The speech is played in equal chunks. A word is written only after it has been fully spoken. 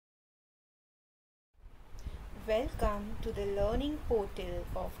Welcome to the learning portal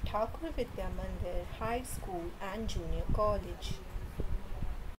of Thakur Vidya Mandir High School and Junior College.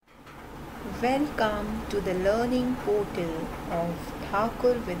 Welcome to the learning portal of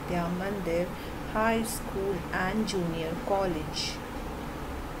Thakur Vidya Mandir High School and Junior College.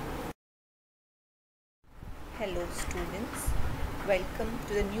 Hello students, welcome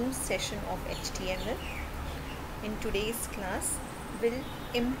to the new session of HTML. In today's class, we'll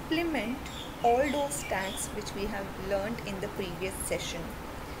implement all those tags which we have learned in the previous session.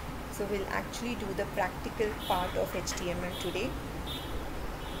 So we'll actually do the practical part of HTML today.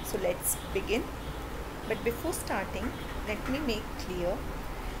 So let's begin. But before starting, let me make clear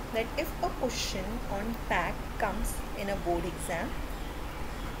that if a question on tag comes in a board exam,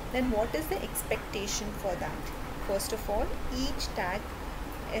 then what is the expectation for that? First of all, each tag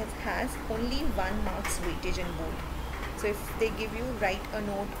has only 1 marks weightage in board. So if they give you write a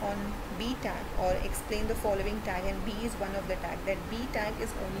note on B tag or explain the following tag and B is one of the tag, that B tag is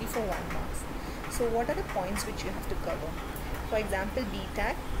only for 1 marks. So what are the points which you have to cover? For example, B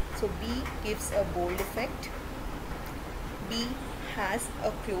tag. So B gives a bold effect. B has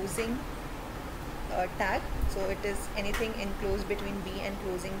a closing tag. So it is anything enclosed between B and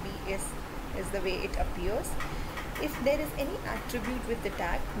closing B is the way it appears. If there is any attribute with the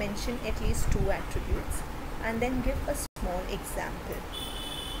tag, mention at least 2 attributes and then give a small example.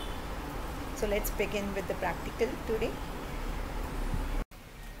 So let's begin with the practical today.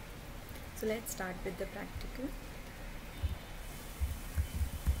 So let's start with the practical.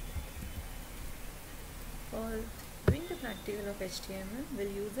 For doing the practical of HTML,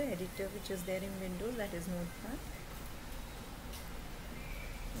 we'll use the editor which is there in Windows, that is Notepad.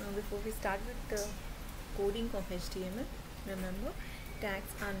 Now before we start with the coding of HTML, remember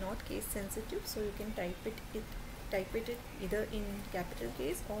tags are not case sensitive, so you can type it either in capital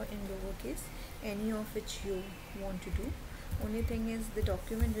case or in lowercase, any of which you want to do. Only thing is the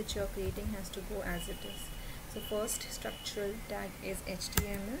document which you are creating has to go as it is. So first structural tag is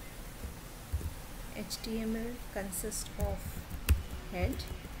HTML. HTML consists of head.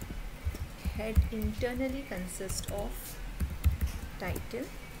 Head internally consists of title.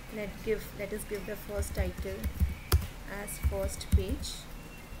 Let us give the first title as first page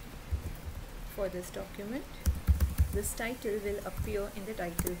for this document. This title will appear in the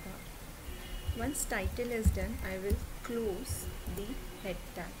title bar. Once title is done, I will close the head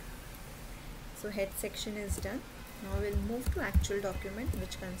tag. So head section is done. Now we'll move to actual document,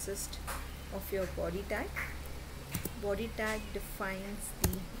 which consists of your body tag. Body tag defines the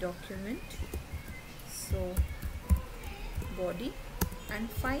document. So body, and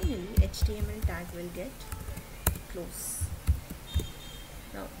finally HTML tag will get close.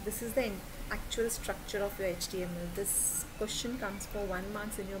 Now this is the actual structure of your HTML. This question comes for 1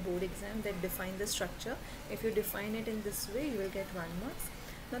 marks in your board exam, that define the structure. If you define it in this way, you will get 1 marks.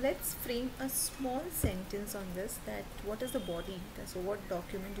 Now let's frame a small sentence on this, that what is the body, so what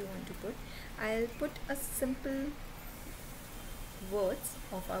document you want to put. I'll put a simple words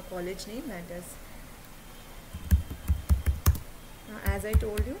of our college name, that is. Now, as I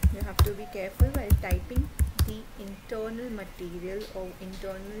told you, you have to be careful while typing the internal material or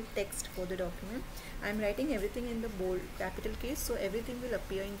internal text for the document. I am writing everything in the bold capital case, so everything will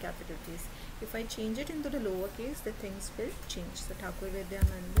appear in capital case. If I change it into the lower case, the things will change. So Thakur Vidya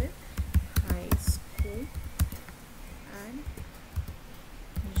Mandir High School and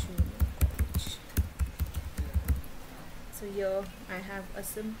Junior College. So here I have a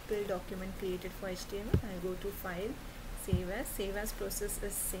simple document created for HTML. I go to File, Save as process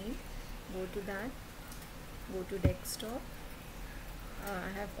is same. Go to that. Go to desktop.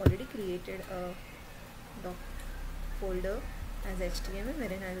 I have already created a doc folder as HTML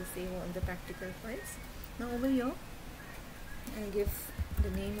wherein I will save all the practical files. Now over here I'll give the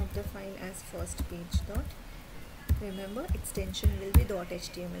name of the file as first page dot. Remember, extension will be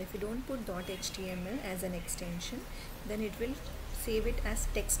 .html. If you don't put .html as an extension, then it will save it as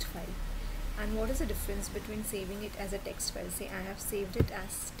text file. And what is the difference between saving it as a text file? Say I have saved it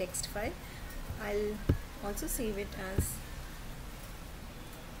as text file. I'll also save it as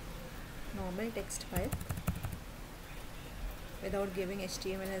normal text file without giving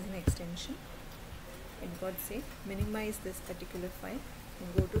HTML as an extension. It got saved. Minimize this particular file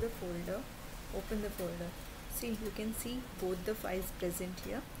and go to the folder, open the folder. See, you can see both the files present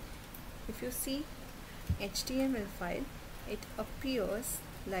here. If you see HTML file, it appears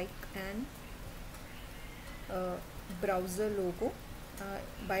like an browser logo.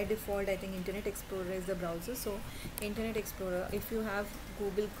 By default, I think Internet Explorer is the browser. So Internet Explorer, if you have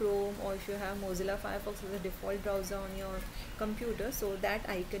Google Chrome or if you have Mozilla Firefox as a default browser on your computer, so that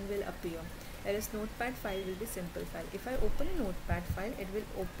icon will appear. whereas notepad file will be simple file. If I open a notepad file, it will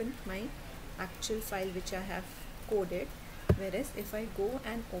open my actual file which I have coded, whereas if I go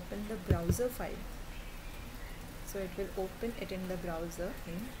and open the browser file, so it will open it in the browser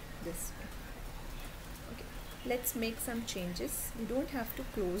in this way. Okay, let's make some changes. You don't have to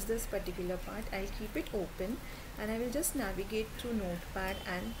close this particular part. I'll keep it open and I will just navigate through notepad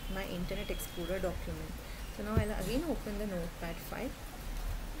and my Internet Explorer document. So now I'll again open the notepad file.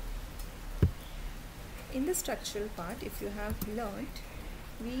 In the structural part, if you have learnt,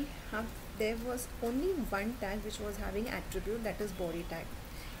 there was only one tag which was having attribute, that is body tag.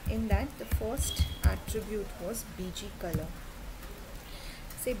 In that, the first attribute was bg color.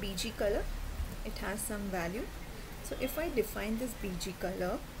 Say bg color, it has some value. So if I define this bg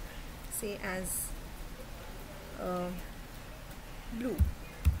color, say as blue,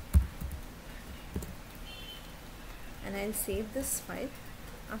 and I'll save this file.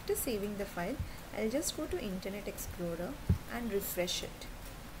 After saving the file, I'll just go to Internet Explorer and refresh it.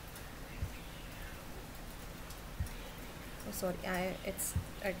 Oh, sorry, it's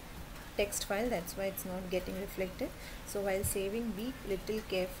a text file, that's why it's not getting reflected. So while saving, be little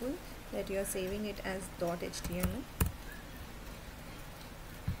careful that you are saving it as .html.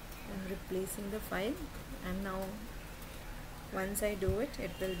 I'm replacing the file, and now once I do it,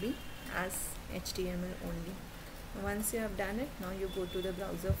 it will be as HTML only. Once you have done it, now you go to the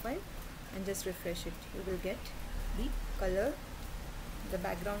browser file and just refresh it. You will get the color, the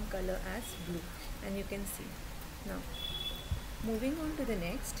background color as blue, and you can see. Now moving on to the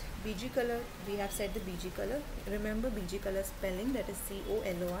next, bg color, we have set the bg color. Remember bg color spelling, that is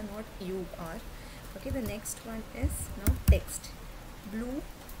COLOR, not UR. Okay, the next one is now text. Blue,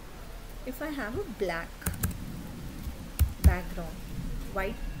 if I have a black background,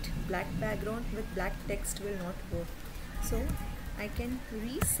 white black background with black text will not work. So I can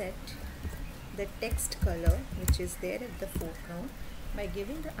reset the text color which is there at the foreground by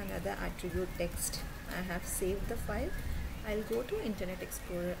giving the another attribute text. I have saved the file. I'll go to Internet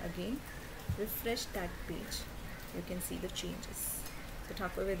Explorer again, refresh that page. You can see the changes. So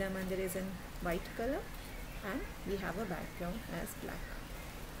Thakur Vidya Mandir is in white color and we have a background as black.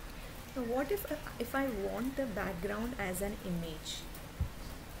 Now what if I want the background as an image?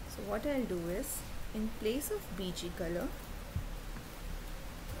 So what I'll do is, in place of bg color,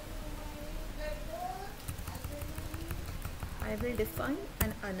 I will define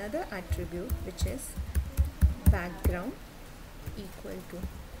another attribute which is background equal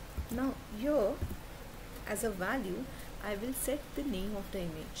to. Now here as a value, I will set the name of the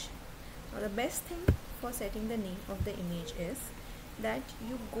image. Now the best thing for setting the name of the image is that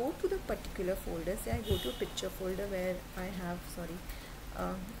you go to the particular folder. Say I go to picture folder where I have,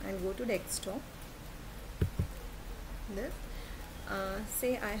 I'll go to desktop.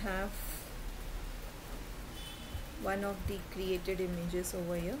 Say I have one of the created images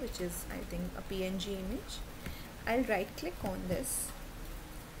over here, which is I think a PNG image. I'll right click on this,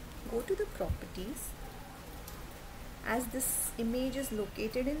 go to the properties. As this image is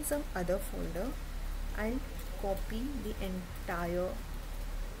located in some other folder, I'll copy the entire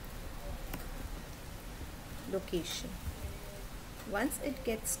location. Once it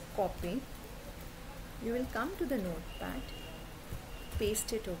gets copied, you will come to the notepad,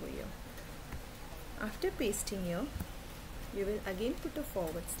 paste it over here. After pasting here, you will again put a /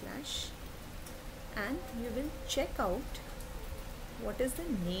 and you will check out what is the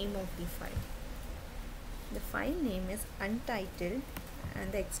name of the file. The file name is untitled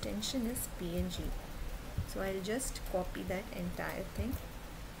and the extension is PNG. So I'll just copy that entire thing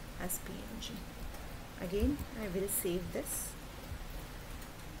as PNG. Again, I will save this.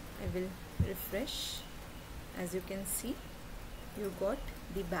 I will refresh. As you can see, you got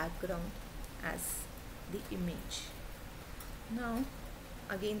the background as the image. Now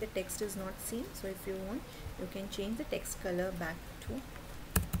again the text is not seen, so if you want, you can change the text color back to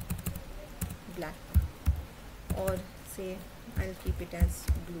black, or say I'll keep it as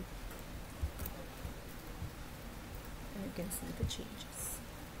blue, and you can see the changes.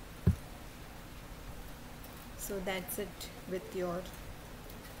 So that's it with your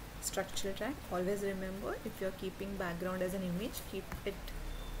structural tag. Always remember, if you're keeping background as an image, keep it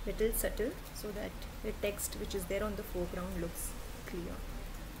little subtle so that the text which is there on the foreground looks clear.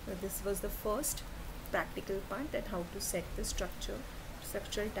 So this was the first practical part, that how to set the structural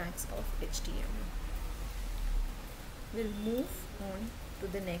tags of HTML. We'll move on to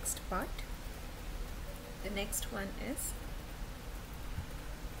the next part. The next one is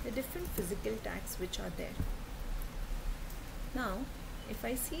the different physical tags which are there. Now if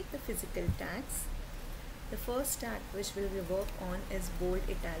I see the physical tags, The first tag which we will work on is bold,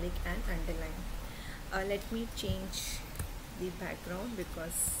 italic and underline. Let me change the background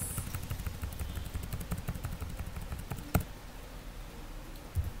because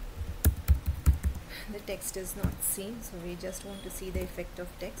the text is not seen, so we just want to see the effect of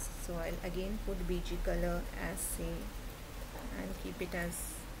text. So I'll again put BG color as say and keep it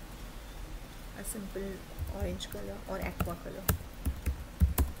as a simple orange color or aqua color.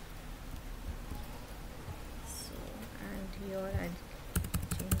 So and here I'll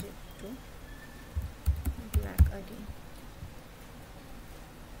change it to black again.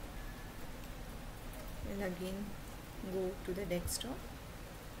 And again go to the desktop.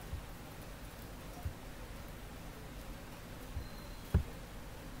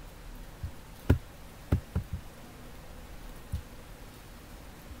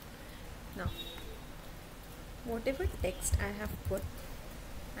 Now, whatever text I have put,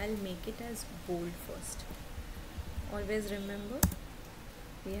 I'll make it as bold first. Always remember,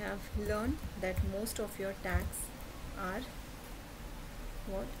 we have learned that most of your tags are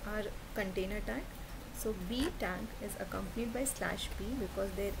container tag. So B tag is accompanied by /B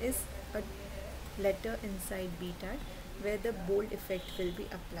because there is a letter inside B tag where the bold effect will be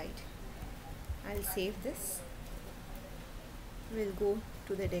applied. I'll save this. We'll go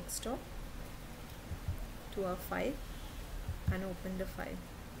to the desktop, to our file and open the file.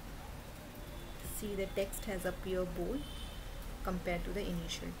 See, the text has appeared bold compared to the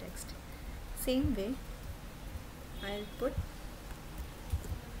initial text. Same way, I'll put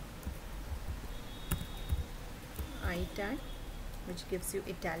I tag which gives you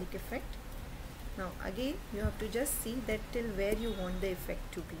italic effect. Now again you have to just see that till where you want the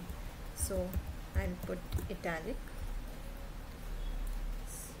effect to be. So I'll put italic.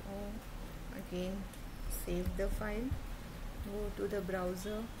 So again save the file, go to the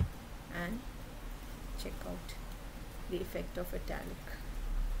browser and check out the effect of italic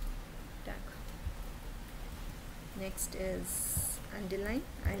tag. Next is underline.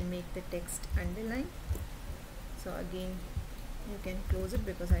 I'll make the text underline. So again you can close it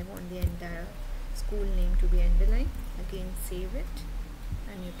because I want the entire school name to be underlined. Again save it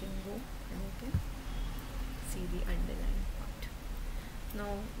and you can go and you can see the underline part.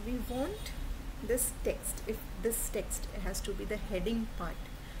 Now we want this text, if this text has to be the heading part,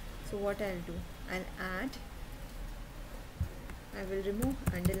 so what I'll do, I will remove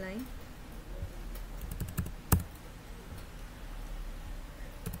underline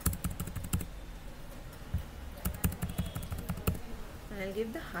and I'll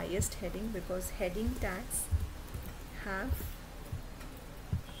give the highest heading because heading tags have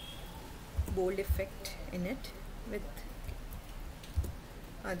bold effect in it with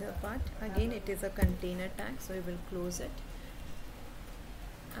other part. Again it is a container tag, so we will close it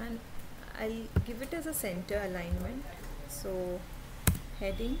and I'll give it as a center alignment. So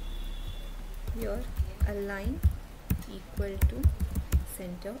heading here, align equal to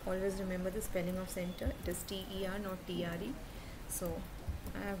center. Always remember the spelling of center, it is TER not TRE. So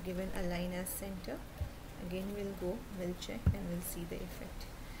I have given align as center. Again we'll check and we'll see the effect.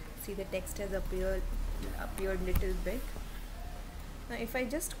 See, the text has appeared little big. Now if I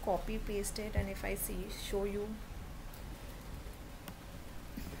just copy paste it and if I show you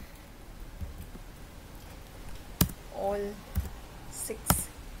all 6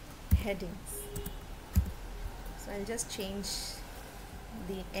 headings, so I'll just change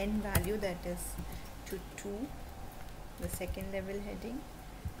the n value, that is to 2, the second level heading,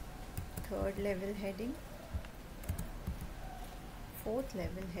 third level heading, fourth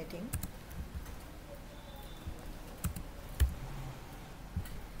level heading,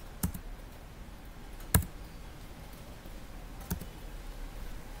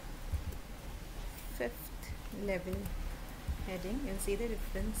 fifth level heading. You'll see the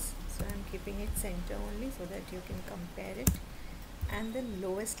difference, so I'm keeping it center only so that you can compare it, and the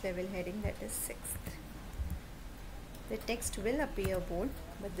lowest level heading, that is 6th. The text will appear bold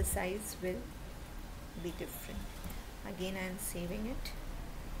but the size will be different. Again I am saving it.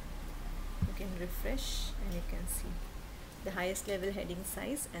 You can refresh and you can see the highest level heading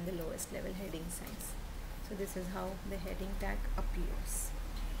size and the lowest level heading size. So this is how the heading tag appears.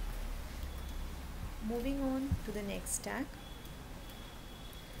 Moving on to the next tag,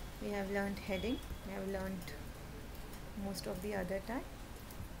 we have learned heading, we have learned most of the other tag.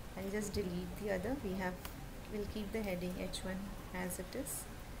 I'll just delete the other. We'll keep the heading H1 as it is.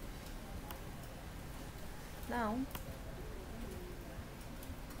 Now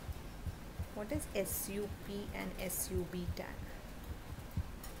what is SUP and SUB tag?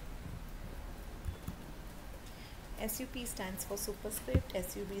 SUP stands for superscript,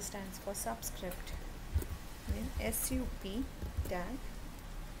 SUB stands for subscript. then SUP tag.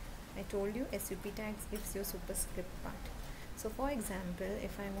 I told you SUP tags gives you superscript part. So for example,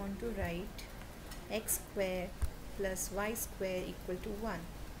 if I want to write x square plus y square equal to 1,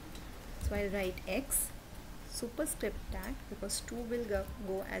 so I'll write x superscript tag because 2 will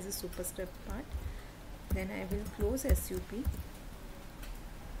go as a superscript part. Then I will close SUP,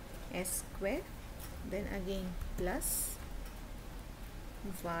 s square, then again plus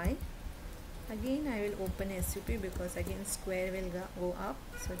y, again I will open SUP because again square will go up,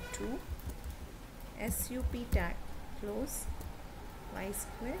 so 2 SUP tag close y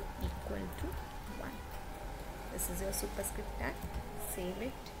square equal to 1. This is your superscript tag. Save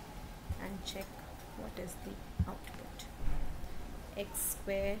it and check what is the output. X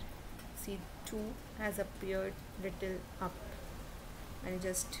square, see 2 has appeared little up. I'll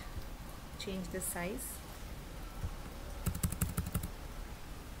just change the size.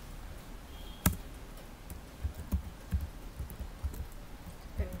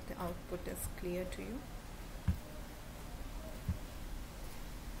 If the output is clear to you.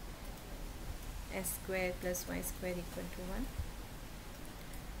 S square plus y square equal to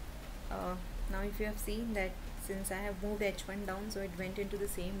 1. Now if you have seen that since I have moved h1 down, so it went into the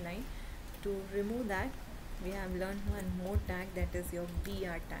same line. To remove that, we have learned one more tag, that is your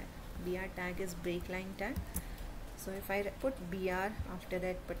BR tag. BR tag is break line tag. So if I put BR after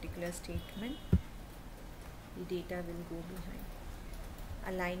that particular statement, the data will go behind.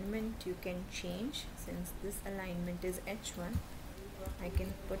 Alignment you can change. Since this alignment is h1, I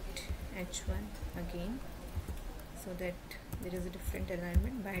can put h1 again so that there is a different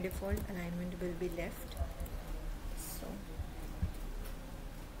alignment. By default alignment will be left, so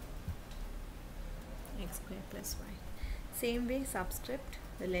x square plus y. Same way subscript,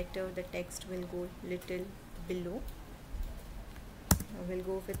 the letter, the text will go little below. We'll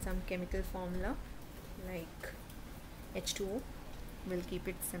go with some chemical formula like H2O. We'll keep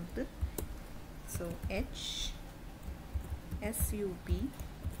it simple. So H SUB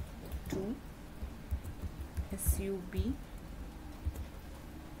 2 SUB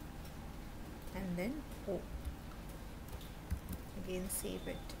and then O. Again save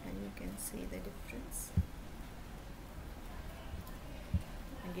it and you can see the difference.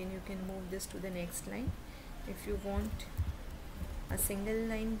 Again you can move this to the next line. If you want a single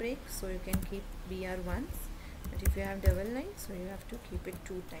line break, so you can keep BR once, but if you have double line, so you have to keep it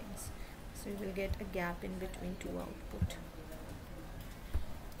 2 times. So you will get a gap in between 2 output.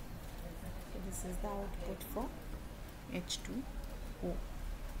 This is the output for H2O.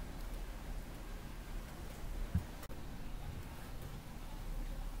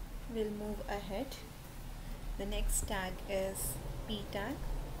 We'll move ahead. The next tag is P tag.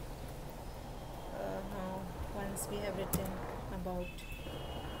 Now once we have written about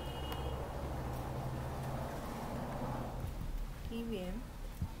TVM,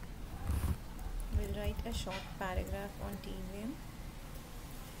 we'll write a short paragraph on TVM.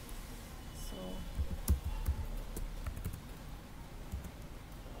 So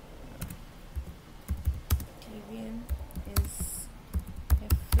TVM is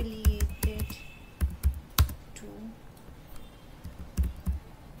affiliated to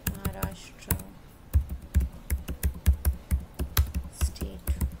Maharashtra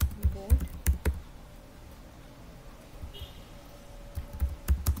State Board.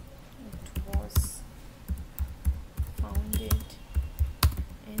 It was founded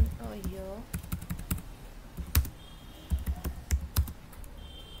in a year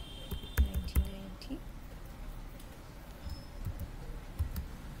 1990.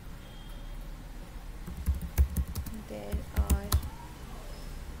 There are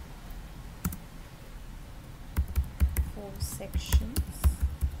 4 sections,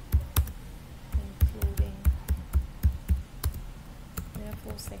 including there are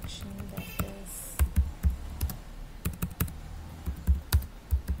 4 sections, that is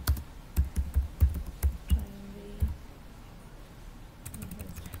primary,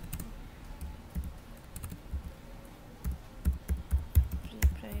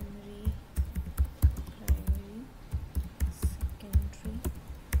 pre-primary, primary, secondary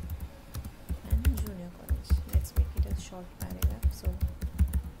and junior college. Let's make it a short paragraph, so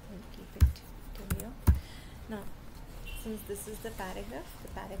we'll keep it till here. Now since this is the paragraph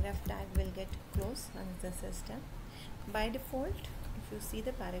tag will get closed once this is done. By default, if you see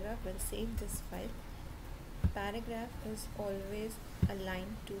the paragraph, we'll save this file. Paragraph is always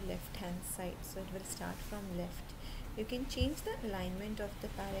aligned to left hand side, so it will start from left. You can change the alignment of the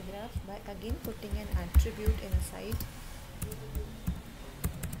paragraph by again putting an attribute inside.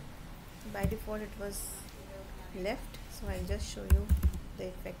 By default it was left, so I'll just show you the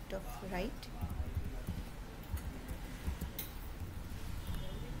effect of right.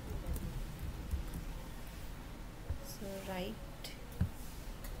 right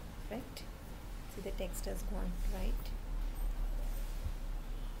effect. See, the text has gone right.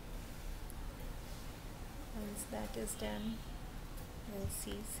 Once that is done, we'll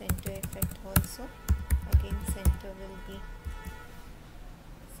see center effect also. Again, center will be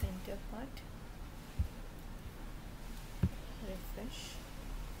center part. Refresh.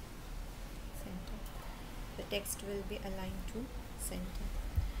 Center. The text will be aligned to center.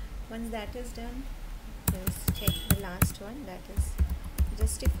 Once that is done, let's check the last one, that is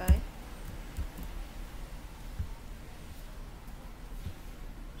justify.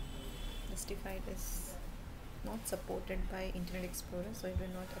 Justified is not supported by Internet Explorer, so it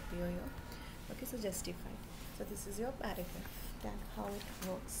will not appear here. Okay, so justified. So this is your paragraph tag, how it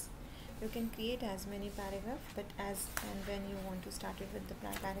works. You can create as many paragraphs, but as and when you want to start it with the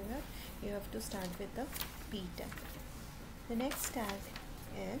paragraph, you have to start with the P tag. The next tag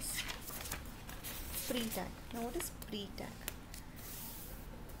is pre tag. Now what is pre tag?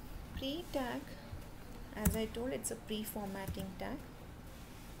 Pre tag, as I told, it's a pre-formatting tag.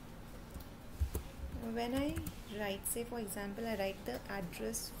 When I write, say for example, I write the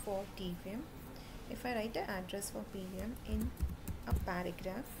address for TVM. If I write the address for TVM in a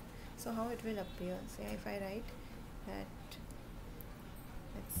paragraph, so how it will appear? Say if I write that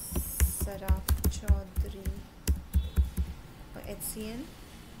it's Saraf Chaudhary or XII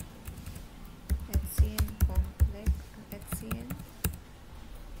complex, XII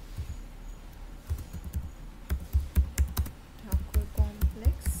Thakur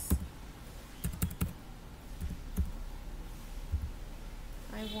complex.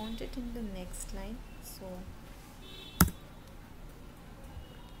 I want it in the next line, so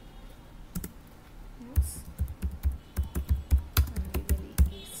yes, Kandivali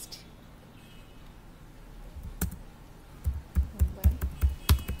East, Mumbai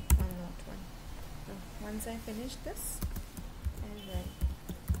 101. Now, once I finish this, I will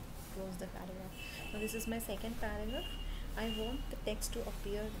close the paragraph. Now this is my second paragraph. I want the text to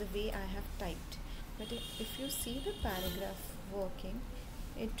appear the way I have typed, but if you see the paragraph working,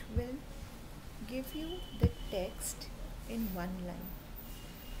 it will give you the text in one line.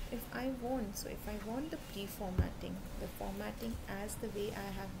 If I want the pre-formatting, the formatting as the way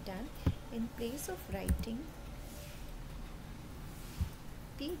I have done, in place of writing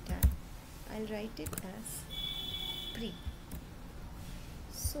P tag, I'll write it as pre.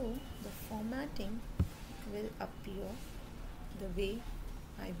 So the formatting will appear the way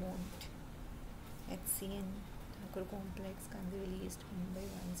I want. XII Thakur Complex, Kandivali East, Mumbai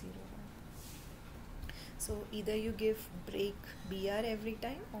 101. So either you give break BR every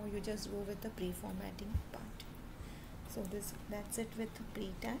time, or you just go with the pre-formatting part. So that's it with the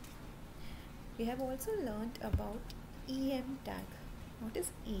pre tag. We have also learnt about EM tag. What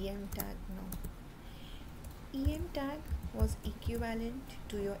is EM tag now? EM tag was equivalent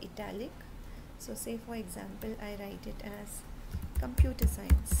to your italic. So say for example, I write it as computer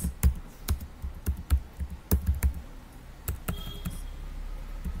science.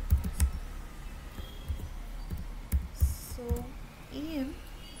 So EM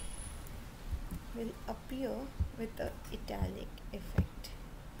will appear with the italic effect.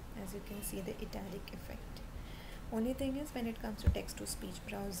 As you can see, the italic effect. Only thing is, when it comes to text-to-speech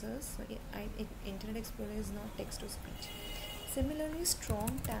browsers, so Internet Explorer is not text-to-speech. Similarly,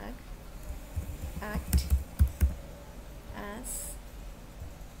 strong tag act as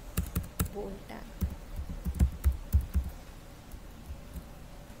bold tag.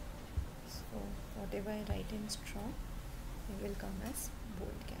 So whatever I write in strong, it will come as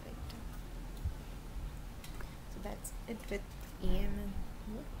bold character. So that's it with EM and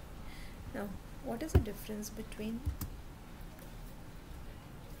bold. Now, what is the difference between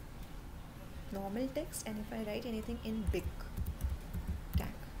normal text and if I write anything in big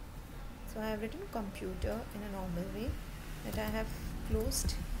tag? So I have written computer in a normal way, that I have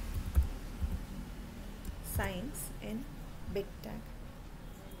closed science in big tag.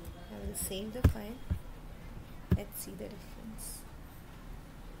 I will save the file. Let's see the difference.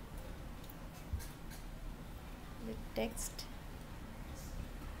 The text,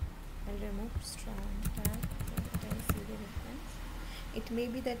 I'll remove strong tag so that I see the difference. It may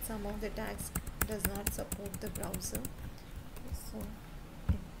be that some of the tags does not support the browser, so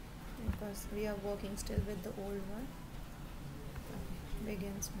because we are working still with the old one, big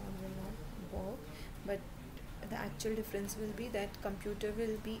and small will not work, but the actual difference will be that computer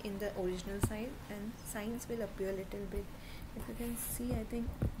will be in the original side and science will appear a little bit. If you can see, I think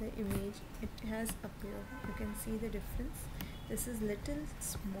the image, it has appeared. You can see the difference. This is little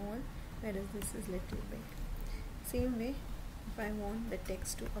small, whereas this is little big. Same way, if I want the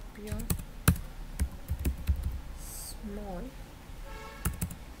text to appear small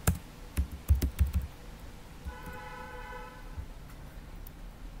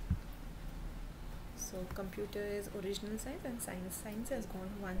so computer is original size and science has gone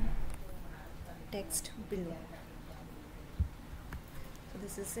one text below. So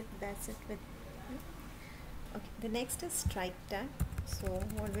this is it, that's it with okay. The next is strike tag. So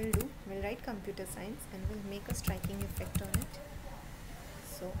what we'll do, we'll write computer science and we'll make a striking effect on it.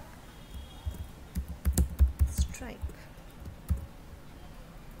 So strike.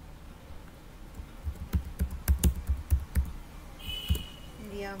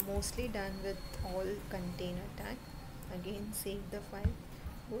 We are mostly done with all container tag. Again, save the file,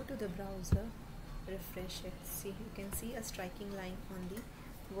 go to the browser, refresh it. See, you can see a striking line on the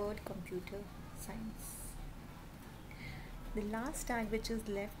word computer science. The last tag which is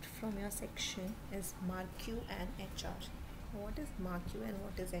left from your section is MarQ and HR. What is MarQ and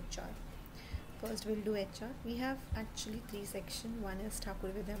what is HR? First we'll do HR. We have actually three sections. One is Thakur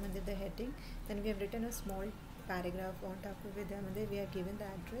Vidya Mandir, the heading. Then we have written a small paragraph on Thakur Vidya Mandir. We have given the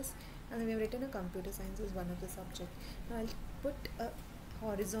address, and then we have written a computer science as one of the subject. Now I'll put a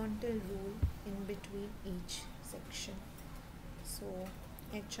horizontal rule in between each section. So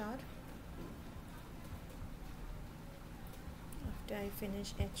HR. After I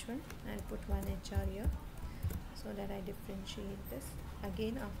finish H1, I'll put one HR here so that I differentiate this.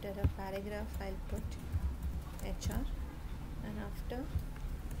 Again, after a paragraph, I'll put HR, and after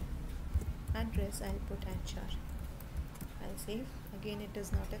address, I'll put HR. I'll save. Again, it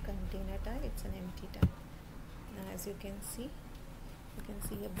is not a container tag, it's an empty tag. Now as you can see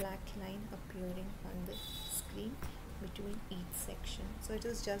a black line appearing on the screen between each section. So it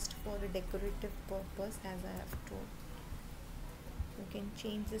is just for a decorative purpose, as I have told. You can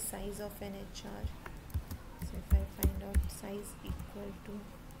change the size of an HR. So if I find out size equal to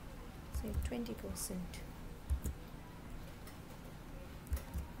say 20%,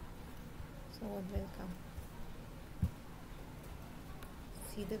 so what will come?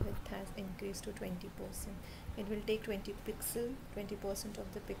 See, the width has increased to 20%. It will take 20%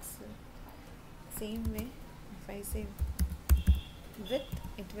 of the pixel. Same way, if I say width,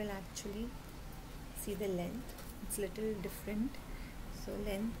 it will actually see the length. It's little different. So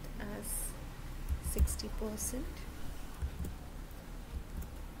length as 60%.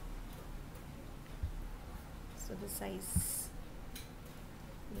 So the size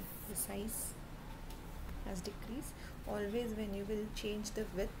has decreased. Always when you will change the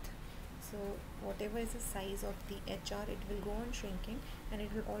width, so whatever is the size of the HR, it will go on shrinking, and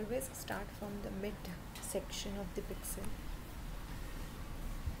it will always start from the mid section of the pixel.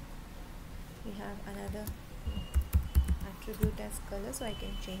 We have another attribute as color, so I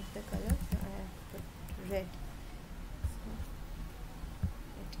can change the color. So I have put red, so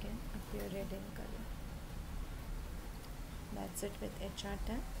it can appear red in color. That's it with HR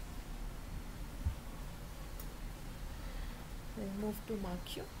tag. We'll move to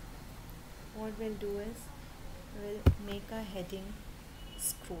MarQ. What we'll do is we'll make a heading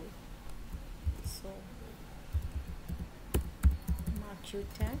scroll. So MarQ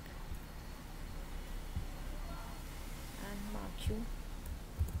tag and MarQ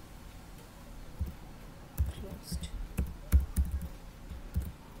closed.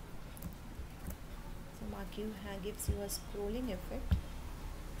 So MarQ gives you a scrolling effect.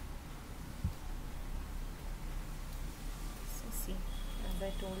 So see, as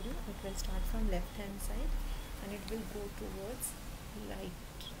I told you, it will start from left hand side and it will go towards right.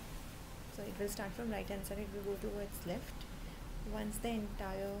 So it will start from right hand side, it will go towards left. Once the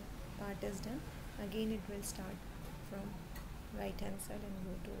entire part is done, again it will start from right hand side and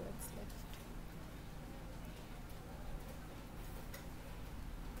go towards left.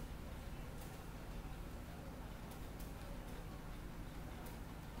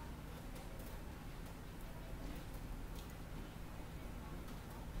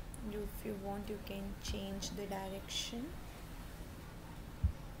 If you want, you can change the direction.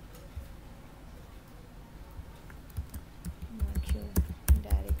 Mark your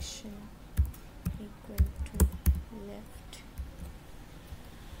direction equal to left.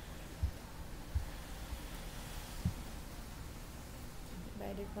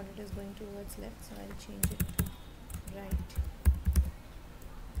 By default it is going towards left, so I'll change it to right.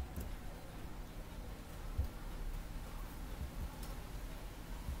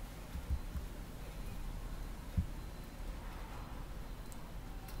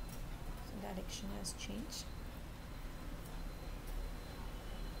 Direction has changed.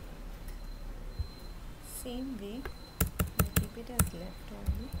 Same way, I keep it as left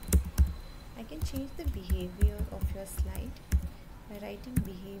only. I can change the behavior of your slide by writing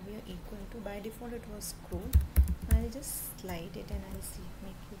behavior equal to, by default it was scroll. I'll I'll just slide it and I'll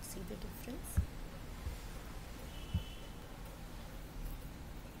make you see the difference.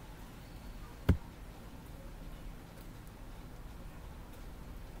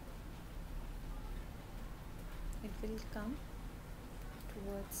 It will come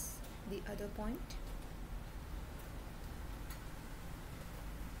towards the other point.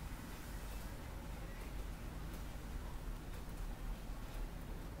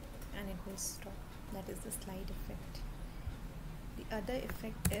 And it will stop. That is the slide effect. The other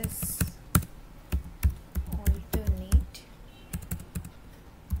effect is alternate.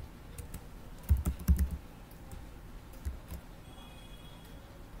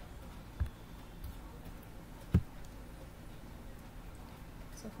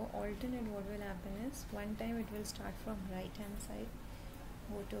 So for alternate, what will happen is, one time it will start from right hand side,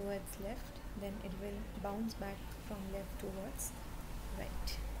 go towards left, then it will bounce back from left towards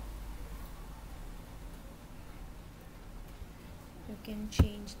right. You can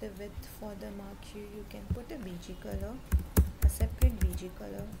change the width for the mark you can put a BG color, a separate BG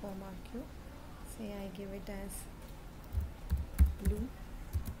color for mark you. Say I give it as blue,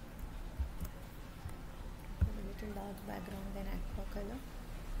 a little dark background, then aqua color.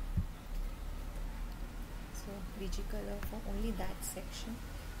 So BG color for only that section.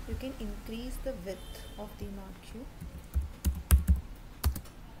 You can increase the width of the mark you.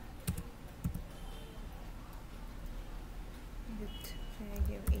 Width, I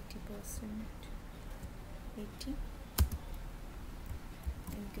give 80%, 80.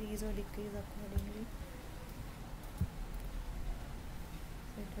 Increase or decrease accordingly.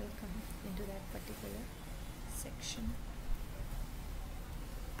 So it will come into that particular section.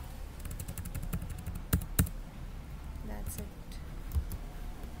 That's it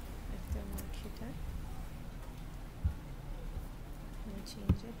with the marquee tag. Let me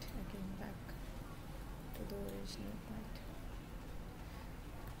change it again back to the original part.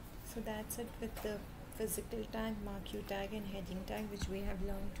 So that's it with the physical tag, marquee tag and heading tag which we have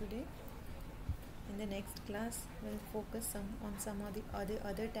learned today. In the next class we'll focus on some of the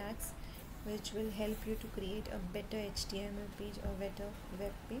other tags which will help you to create a better HTML page or better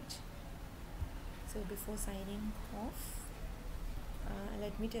web page. So before signing off,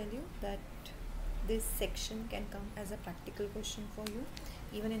 let me tell you that this section can come as a practical question for you.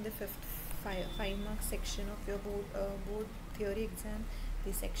 Even in the 5-mark section of your board theory exam,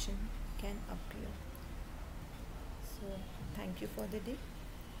 this section can appear. So thank you for the day.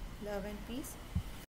 Love and peace.